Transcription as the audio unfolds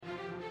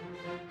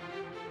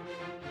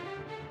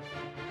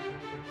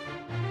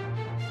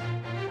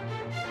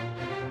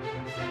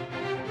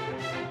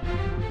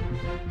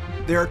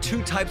There are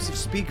two types of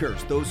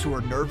speakers, those who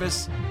are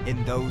nervous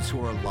and those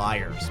who are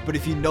liars. But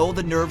if you know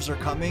the nerves are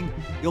coming,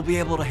 you'll be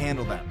able to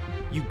handle them.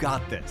 You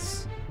got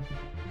this.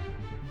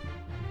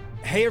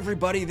 Hey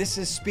everybody, this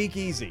is Speak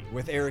Easy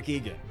with Eric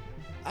Egan.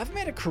 I've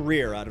made a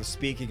career out of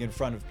speaking in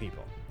front of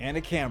people and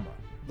a camera,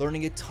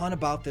 learning a ton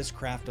about this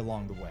craft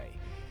along the way.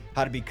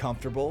 How to be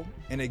comfortable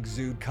and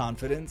exude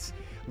confidence,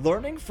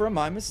 learning from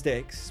my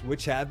mistakes,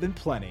 which have been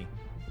plenty,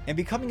 and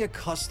becoming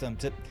accustomed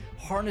to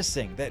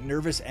harnessing that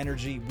nervous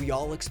energy we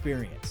all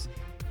experience.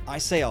 I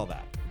say all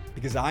that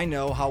because I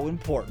know how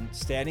important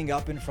standing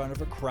up in front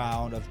of a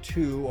crowd of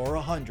 2 or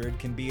 100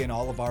 can be in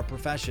all of our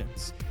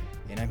professions.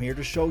 And I'm here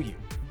to show you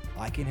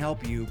I can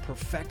help you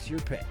perfect your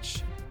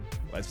pitch.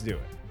 Let's do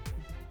it.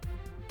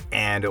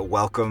 And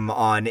welcome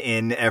on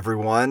in,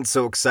 everyone.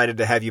 So excited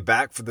to have you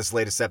back for this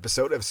latest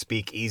episode of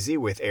Speak Easy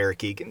with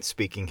Eric Egan,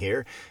 speaking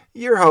here.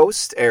 Your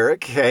host,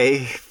 Eric.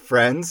 Hey,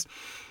 friends.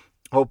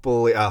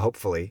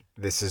 Hopefully,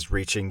 this is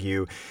reaching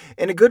you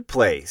in a good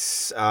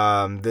place.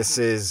 This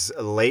is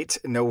late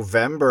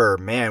November.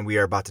 Man, we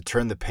are about to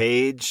turn the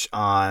page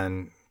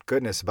on,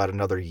 goodness, about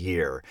another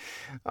year.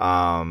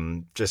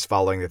 Just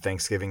following the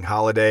Thanksgiving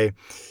holiday.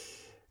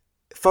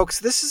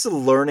 Folks, this is a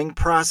learning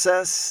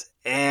process.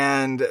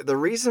 And the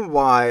reason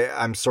why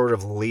I'm sort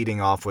of leading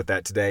off with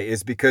that today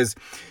is because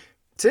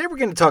today we're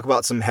going to talk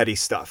about some heady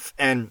stuff.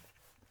 And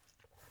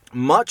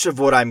much of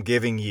what I'm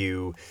giving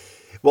you,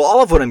 well,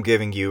 all of what I'm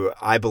giving you,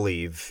 I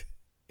believe,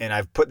 and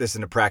I've put this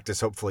into practice,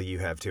 hopefully you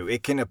have too,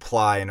 it can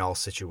apply in all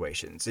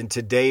situations. And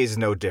today is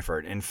no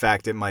different. In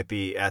fact, it might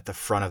be at the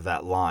front of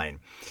that line.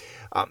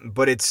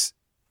 But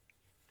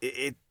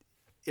it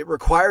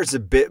requires a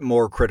bit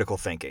more critical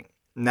thinking.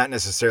 Not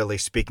necessarily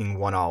speaking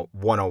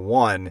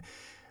 101,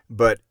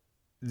 but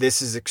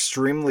this is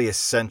extremely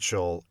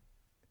essential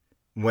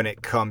when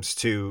it comes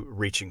to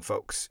reaching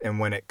folks and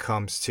when it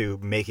comes to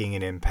making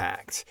an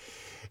impact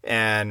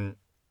and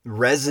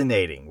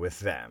resonating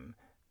with them,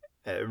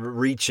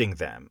 reaching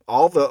them,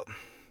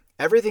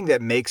 everything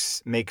that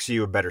makes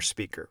you a better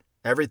speaker,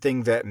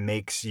 everything that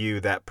makes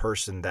you that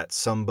person that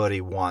somebody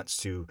wants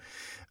to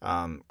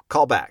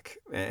call back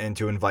and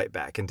to invite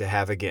back and to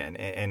have again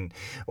and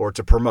or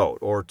to promote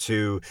or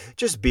to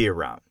just be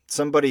around,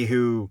 somebody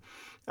who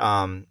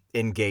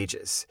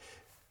engages.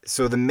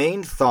 So the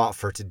main thought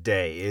for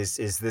today is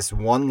this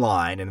one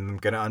line, and I'm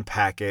going to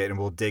unpack it and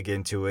we'll dig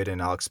into it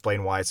and I'll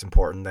explain why it's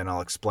important. Then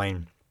I'll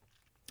explain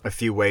a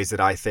few ways that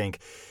I think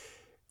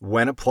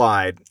when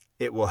applied,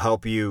 it will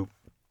help you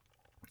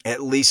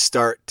at least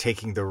start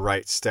taking the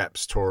right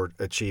steps toward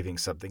achieving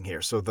something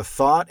here. So the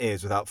thought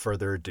is, without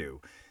further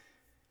ado,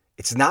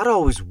 it's not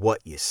always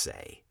what you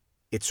say,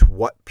 it's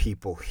what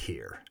people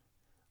hear.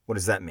 What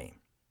does that mean?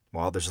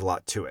 Well, there's a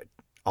lot to it.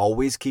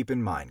 Always keep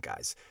in mind,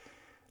 guys,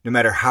 no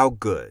matter how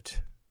good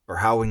or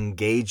how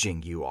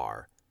engaging you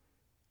are,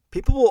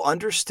 people will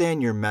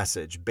understand your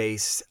message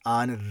based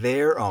on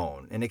their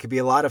own, and it could be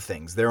a lot of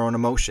things, their own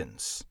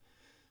emotions,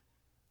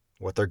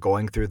 what they're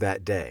going through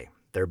that day,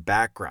 their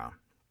background.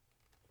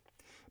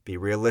 Be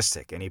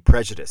realistic, any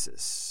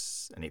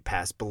prejudices, any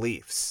past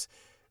beliefs.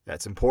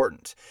 That's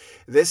important.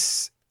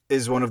 This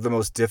is one of the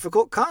most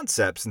difficult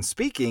concepts in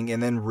speaking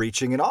and then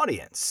reaching an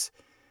audience.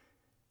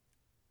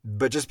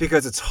 But just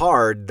because it's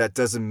hard, that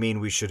doesn't mean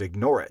we should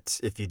ignore it.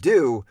 If you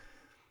do,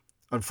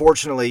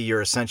 unfortunately,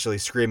 you're essentially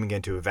screaming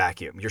into a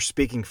vacuum. You're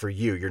speaking for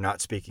you. You're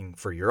not speaking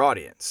for your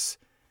audience.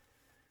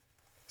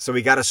 So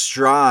we got to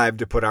strive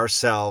to put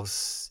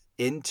ourselves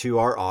into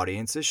our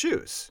audience's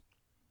shoes.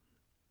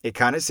 It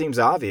kind of seems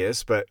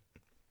obvious, but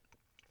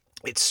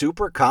it's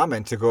super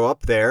common to go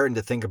up there and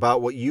to think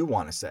about what you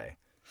want to say.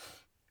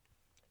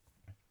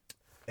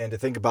 And to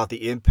think about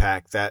the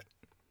impact that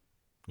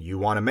you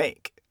want to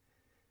make,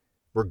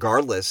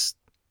 regardless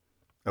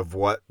of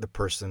what the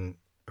person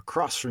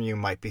across from you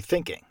might be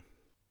thinking.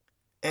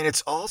 And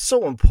it's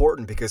also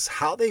important because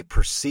how they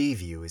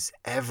perceive you is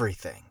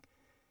everything.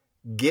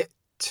 Get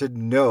to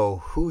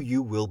know who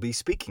you will be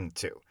speaking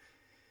to.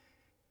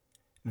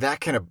 That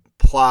can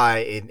apply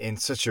in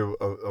such a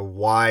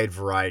wide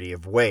variety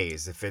of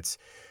ways. If it's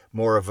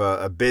more of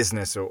a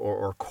business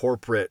or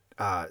corporate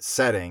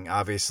setting,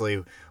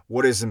 obviously,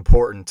 what is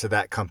important to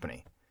that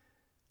company?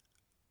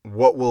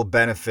 What will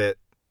benefit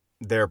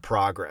their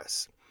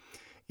progress?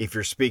 If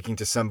you're speaking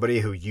to somebody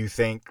who you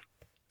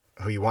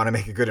want to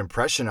make a good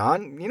impression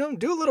on,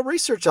 do a little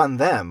research on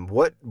them.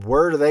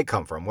 Where do they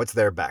come from? What's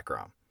their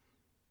background?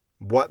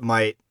 What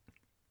might,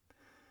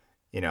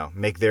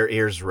 make their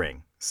ears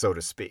ring, so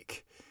to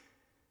speak.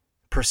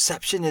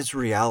 Perception is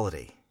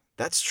reality.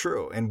 That's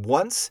true. And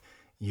once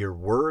your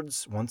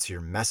words, once your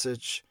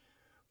message,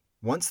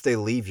 once they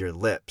leave your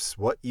lips,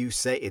 what you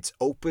say, it's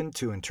open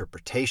to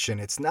interpretation.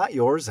 It's not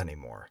yours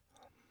anymore.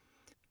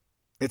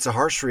 It's a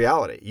harsh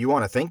reality. You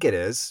want to think it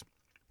is,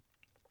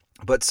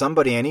 but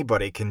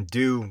anybody can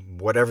do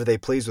whatever they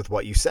please with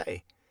what you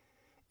say.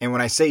 And when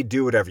I say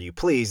do whatever you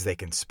please, they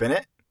can spin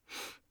it.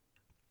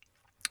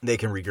 They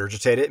can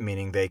regurgitate it,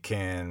 meaning they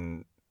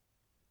can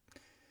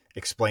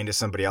explain to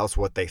somebody else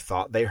what they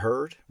thought they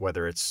heard,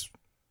 whether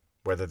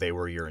they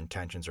were your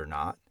intentions or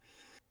not.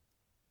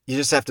 You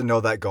just have to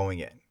know that going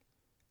in.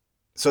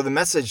 So the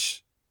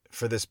message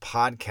for this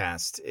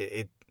podcast,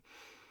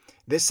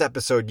 this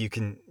episode, you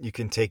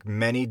can take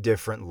many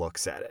different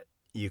looks at it.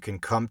 You can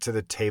come to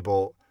the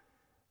table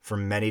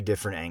from many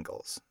different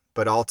angles.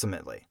 But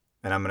ultimately,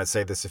 and I'm going to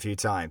say this a few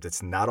times,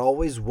 it's not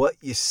always what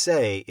you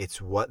say,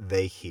 it's what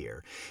they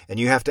hear. And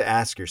you have to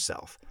ask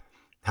yourself,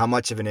 how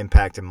much of an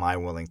impact am I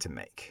willing to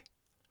make?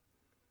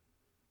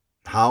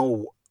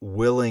 How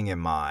willing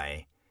am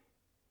I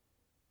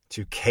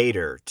to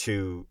cater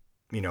to,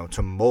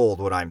 to mold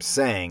what I'm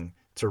saying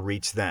to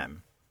reach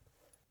them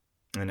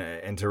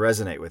and to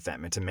resonate with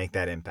them and to make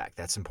that impact?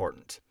 That's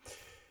important.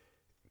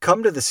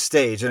 Come to the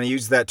stage, and I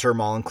use that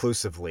term all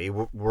inclusively,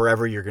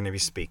 wherever you're going to be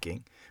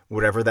speaking,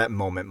 whatever that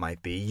moment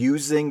might be,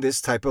 using this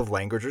type of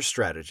language or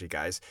strategy,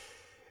 guys,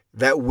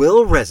 that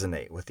will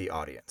resonate with the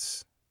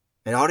audience.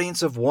 An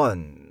audience of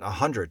 1,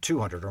 100,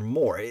 200 or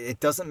more. It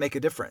doesn't make a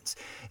difference.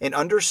 And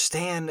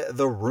understand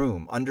the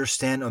room,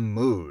 understand a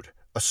mood,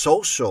 a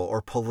social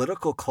or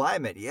political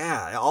climate.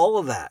 Yeah, all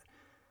of that.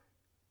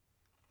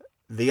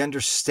 The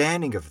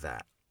understanding of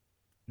that,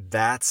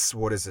 that's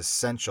what is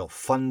essential,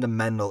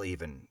 fundamental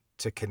even,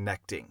 to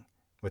connecting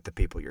with the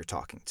people you're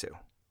talking to.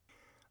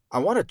 I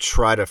want to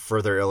try to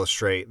further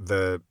illustrate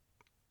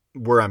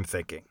where I'm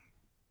thinking,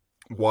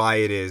 why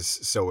it is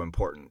so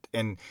important.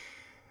 And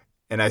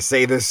I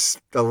say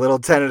this a little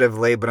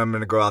tentatively, but I'm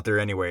going to go out there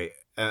anyway.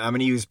 I'm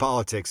going to use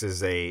politics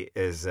as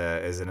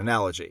an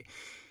analogy.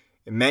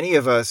 Many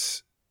of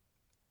us,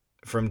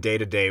 from day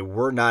to day,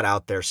 we're not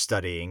out there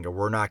studying, or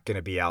we're not going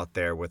to be out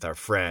there with our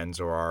friends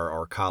or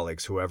our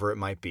colleagues, whoever it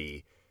might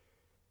be,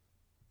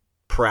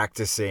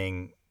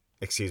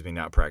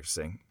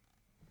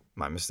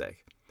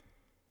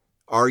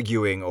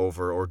 arguing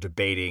over or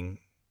debating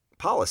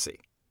policy.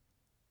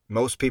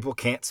 Most people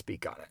can't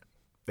speak on it.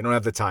 They don't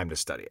have the time to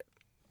study it.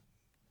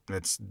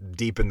 It's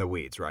deep in the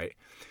weeds, right?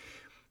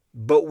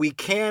 But we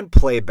can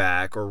play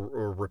back or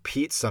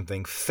repeat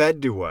something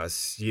fed to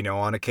us,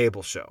 on a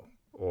cable show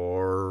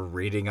or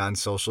reading on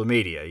social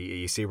media.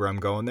 You see where I'm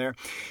going there?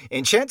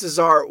 And chances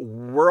are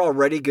we're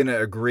already going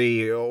to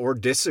agree or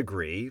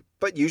disagree,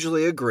 but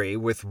usually agree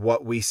with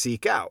what we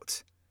seek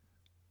out.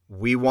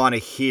 We want to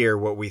hear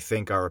what we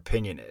think our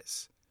opinion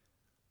is.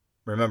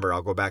 Remember,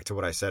 I'll go back to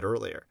what I said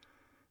earlier.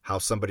 How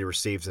somebody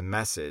receives a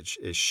message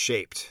is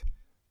shaped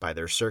by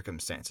their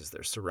circumstances,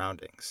 their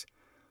surroundings.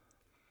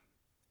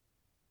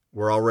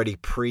 We're already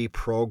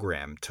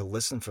pre-programmed to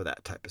listen for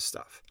that type of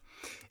stuff.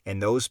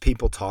 And those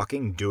people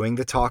doing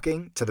the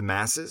talking to the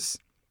masses,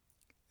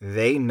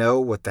 they know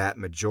what that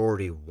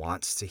majority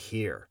wants to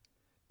hear.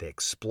 They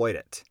exploit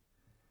it.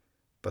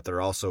 But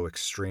they're also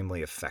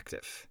extremely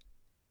effective.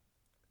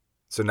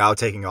 So now,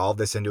 taking all of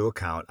this into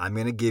account, I'm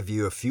going to give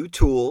you a few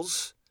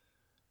tools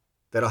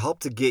that'll help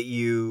to get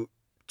you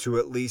to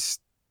at least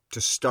to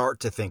start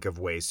to think of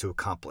ways to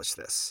accomplish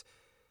this.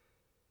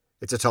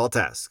 It's a tall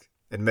task,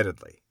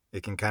 admittedly.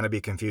 It can kind of be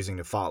confusing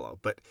to follow.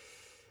 But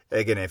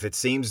again, if it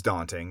seems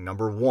daunting,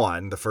 number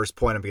one, the first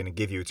point I'm going to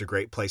give you, it's a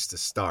great place to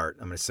start.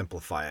 I'm going to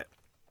simplify it.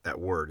 That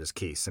word is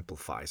key,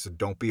 simplify. So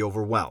don't be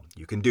overwhelmed.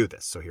 You can do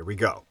this. So here we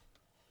go.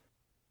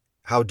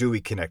 How do we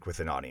connect with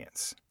an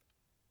audience?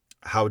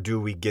 How do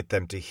we get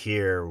them to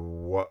hear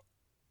what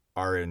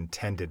our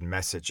intended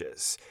message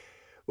is?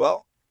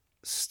 Well,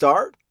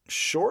 start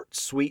short,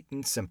 sweet,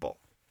 and simple.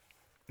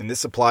 And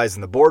this applies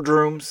in the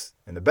boardrooms,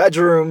 in the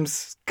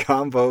bedrooms,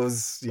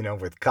 combos,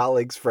 with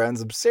colleagues,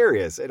 friends. I'm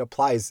serious. It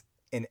applies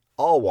in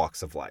all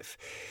walks of life.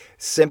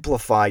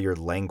 Simplify your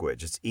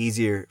language. It's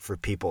easier for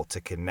people to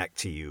connect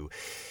to you,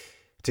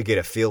 to get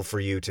a feel for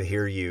you, to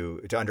hear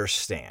you, to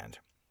understand.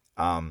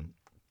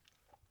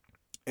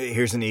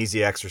 Here's an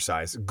easy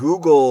exercise.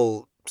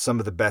 Google some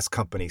of the best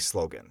company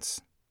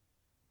slogans.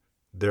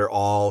 They're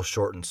all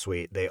short and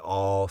sweet. They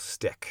all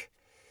stick.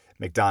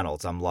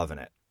 McDonald's, I'm loving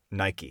it.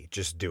 Nike,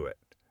 just do it.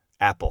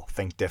 Apple,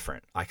 think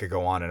different. I could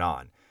go on and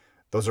on.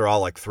 Those are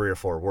all like 3 or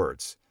 4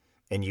 words.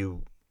 And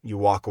you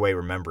walk away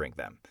remembering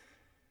them.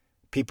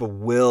 People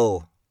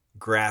will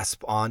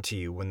grasp onto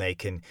you when they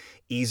can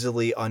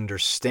easily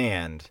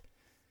understand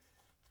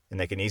and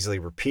they can easily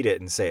repeat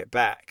it and say it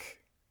back,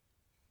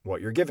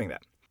 what you're giving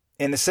them.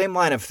 In the same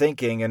line of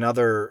thinking,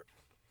 another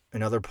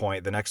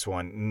point, the next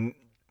one,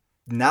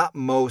 not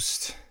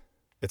most.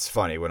 It's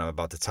funny what I'm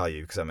about to tell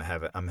you because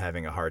I'm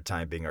having a hard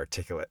time being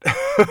articulate.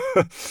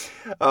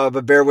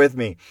 But bear with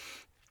me.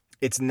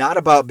 It's not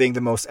about being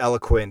the most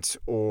eloquent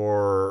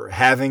or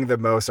having the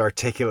most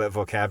articulate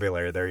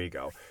vocabulary. There you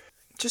go.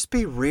 Just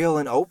be real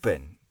and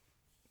open.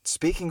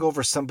 Speaking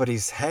over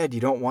somebody's head,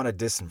 you don't want to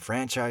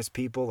disenfranchise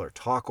people or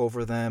talk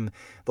over them.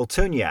 They'll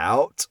tune you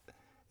out.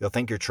 They'll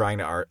think you're trying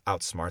to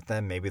outsmart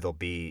them. Maybe they'll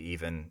be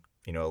even,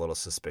 a little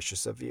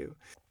suspicious of you.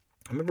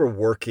 I remember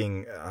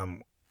working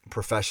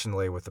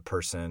professionally with a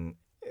person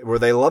where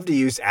they love to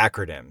use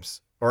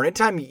acronyms. Or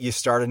anytime you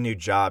start a new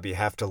job, you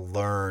have to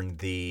learn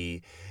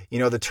the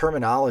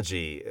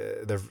terminology,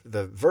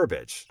 the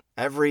verbiage.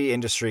 Every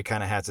industry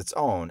kind of has its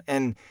own.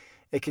 And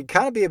it can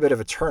kind of be a bit of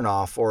a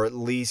turnoff, or at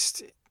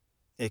least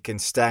it can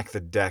stack the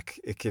deck.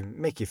 It can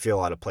make you feel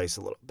out of place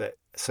a little bit.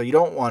 So you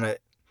don't want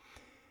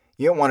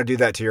to do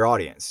that to your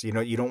audience. You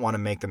don't want to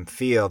make them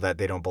feel that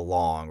they don't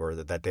belong or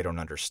that they don't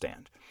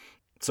understand.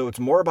 So it's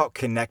more about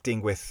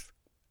connecting with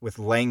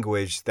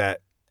language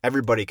that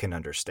everybody can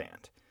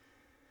understand.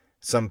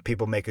 Some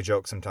people make a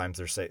joke sometimes.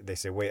 They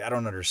say, wait, I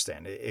don't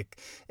understand.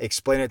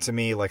 Explain it to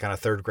me like on a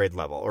third grade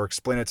level, or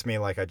explain it to me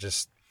like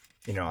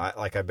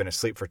like I've been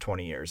asleep for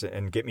 20 years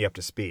and get me up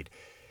to speed.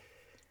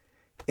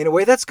 In a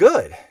way, that's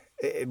good.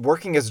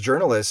 Working as a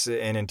journalist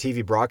and in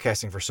TV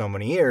broadcasting for so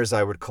many years,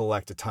 I would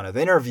collect a ton of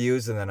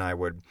interviews, and then I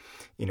would,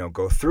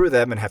 go through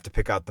them and have to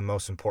pick out the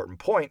most important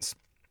points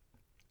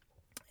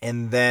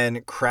and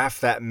then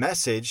craft that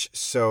message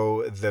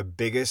so the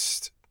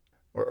biggest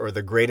or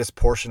the greatest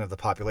portion of the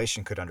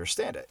population could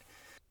understand it.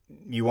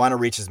 You want to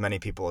reach as many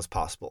people as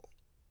possible,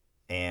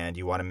 and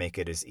you want to make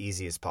it as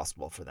easy as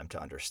possible for them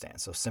to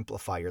understand. So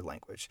simplify your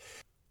language.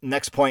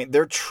 Next point,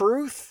 their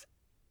truth.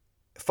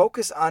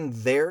 Focus on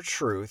their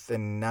truth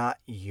and not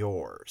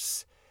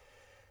yours.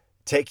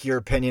 Take your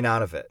opinion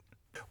out of it.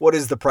 What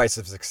is the price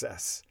of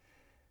success?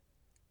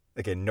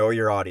 Again, know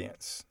your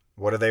audience.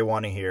 What do they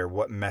want to hear?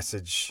 What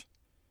message?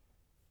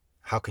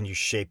 How can you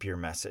shape your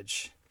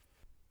message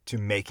to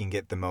making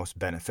it the most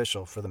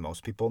beneficial for the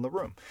most people in the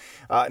room?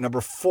 Number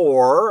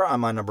 4,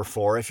 I'm on number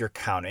 4 if you're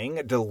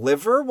counting.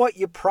 Deliver what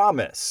you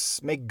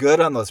promise. Make good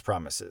on those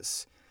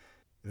promises.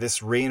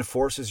 This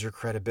reinforces your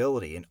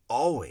credibility, and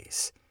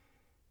always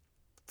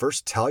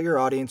first tell your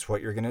audience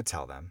what you're going to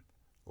tell them.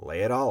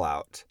 Lay it all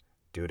out.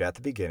 Do it at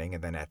the beginning,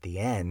 and then at the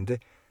end,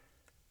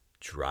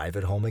 drive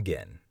it home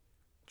again.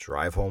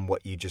 Drive home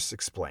what you just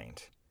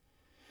explained.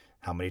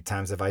 How many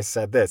times have I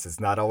said this?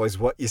 It's not always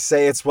what you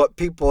say, it's what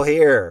people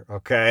hear,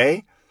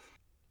 okay?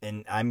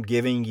 And I'm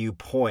giving you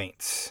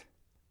points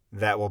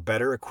that will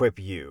better equip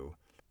you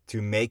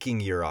to making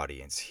your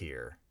audience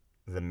hear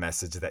the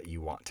message that you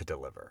want to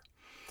deliver.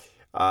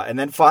 And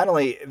then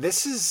finally,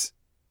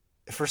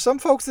 for some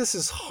folks, this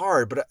is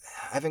hard, but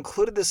I've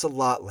included this a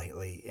lot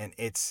lately, and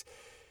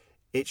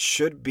it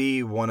should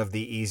be one of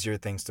the easier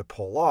things to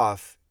pull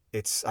off.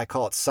 I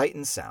call it sight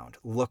and sound.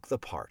 Look the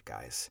part,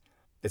 guys.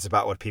 It's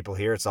about what people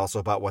hear. It's also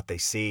about what they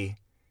see.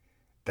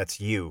 That's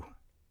you.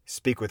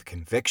 Speak with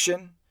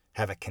conviction.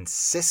 Have a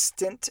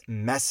consistent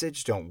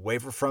message. Don't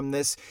waver from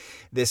this.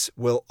 This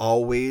will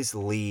always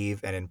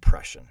leave an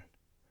impression.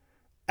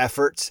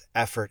 Effort,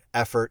 effort,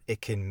 effort.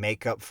 It can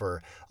make up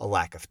for a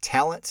lack of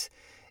talent.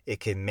 It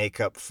can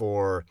make up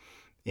for,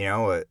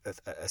 a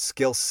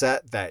skill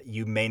set that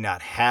you may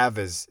not have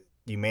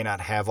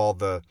all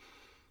the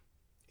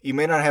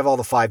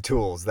 5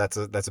 tools. That's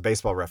a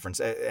baseball reference.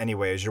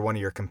 Anyway, as you're one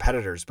of your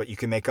competitors, but you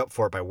can make up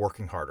for it by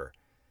working harder,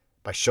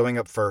 by showing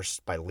up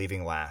first, by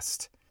leaving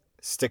last.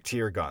 Stick to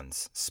your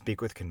guns.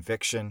 Speak with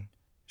conviction.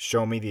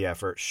 Show me the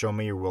effort. Show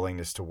me your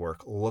willingness to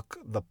work. Look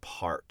the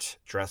part.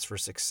 Dress for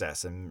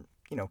success, and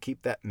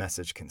keep that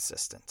message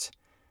consistent.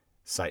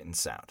 Sight and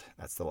sound.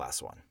 That's the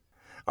last one.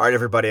 All right,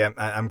 everybody,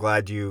 I'm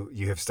glad you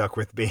have stuck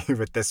with me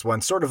with this one,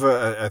 sort of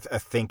a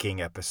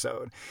thinking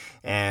episode.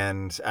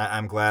 And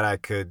I'm glad I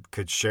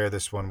could share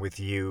this one with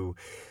you.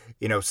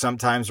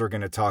 Sometimes we're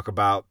going to talk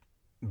about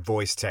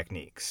voice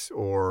techniques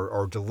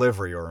or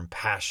delivery or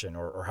impassion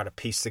or how to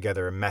piece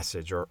together a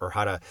message or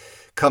how to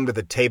come to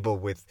the table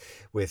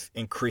with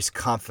increased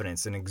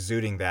confidence and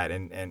exuding that.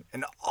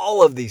 And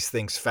all of these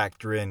things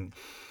factor in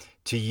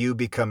to you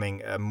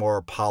becoming a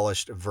more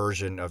polished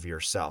version of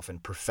yourself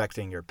and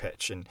perfecting your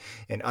pitch and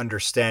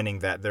understanding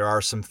that there are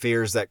some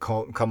fears that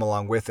come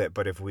along with it.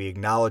 But if we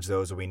acknowledge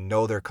those and we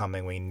know they're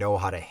coming, we know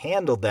how to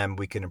handle them,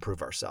 we can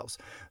improve ourselves.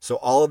 So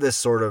all of this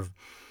sort of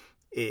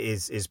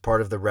is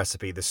part of the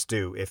recipe, the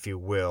stew, if you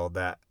will,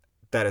 that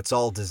it's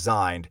all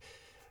designed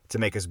to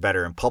make us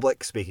better in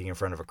public, speaking in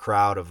front of a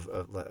crowd of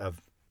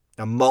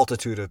a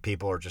multitude of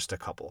people or just a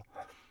couple.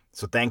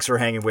 So thanks for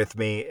hanging with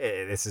me.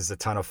 This is a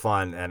ton of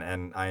fun,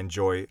 and I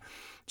enjoy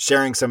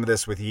sharing some of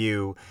this with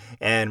you.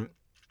 And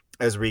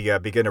as we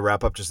begin to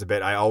wrap up just a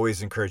bit, I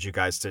always encourage you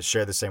guys to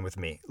share the same with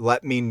me.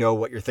 Let me know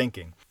what you're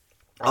thinking.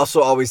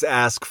 Also, always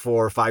ask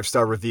for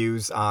 5-star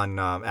reviews on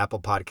Apple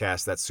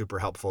Podcasts. That's super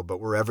helpful. But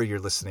wherever you're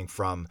listening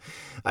from,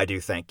 I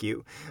do thank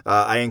you.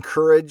 I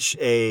encourage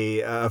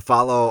a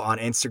follow on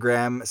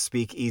Instagram,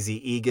 Speak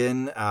Easy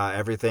Egan.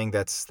 Everything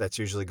that's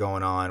usually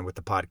going on with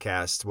the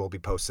podcast will be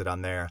posted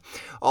on there.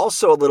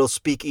 Also, a little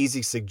Speak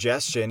Easy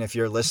suggestion. If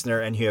you're a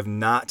listener and you have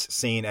not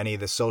seen any of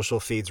the social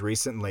feeds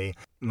recently,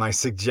 my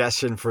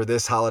suggestion for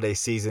this holiday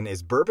season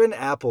is bourbon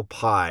apple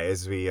pie.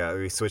 As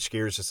we switch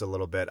gears just a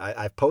little bit,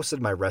 I've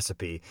posted my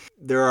recipe.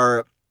 There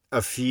are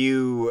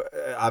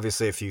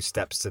obviously a few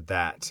steps to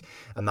that.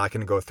 I'm not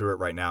going to go through it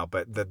right now,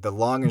 but the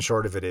long and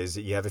short of it is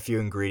you have a few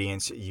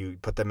ingredients, you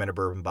put them in a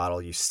bourbon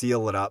bottle, you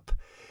seal it up,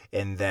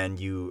 and then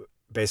you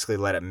basically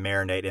let it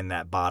marinate in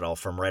that bottle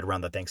from right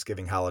around the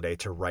Thanksgiving holiday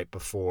to right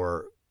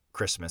before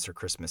Christmas or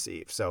Christmas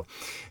Eve. So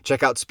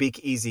check out Speak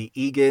Easy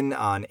Egan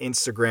on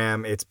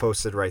Instagram. It's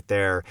posted right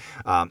there.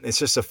 It's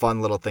just a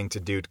fun little thing to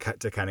do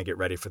to kind of get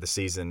ready for the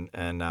season.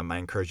 And I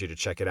encourage you to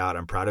check it out.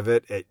 I'm proud of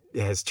it. It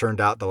has turned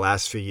out the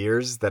last few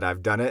years that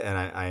I've done it, and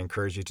I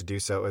encourage you to do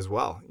so as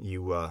well.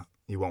 You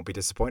You won't be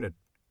disappointed.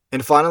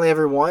 And finally,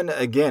 everyone,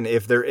 again,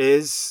 if there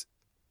is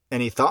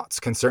any thoughts,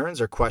 concerns,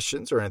 or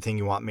questions, or anything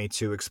you want me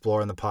to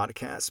explore in the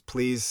podcast,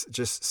 please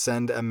just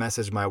send a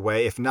message my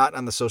way. If not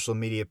on the social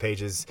media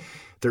pages,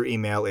 their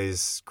email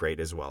is great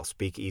as well,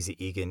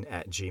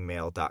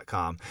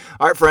 speakeasyegan@gmail.com.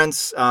 All right,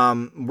 friends,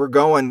 we're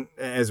going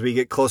as we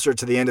get closer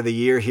to the end of the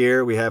year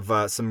here. We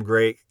have some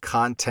great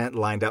content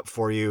lined up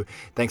for you.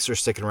 Thanks for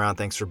sticking around.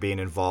 Thanks for being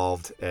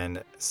involved,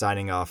 and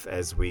signing off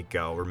as we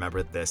go.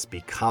 Remember this: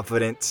 be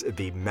confident,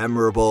 be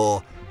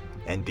memorable,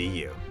 and be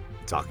you.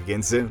 Talk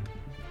again soon.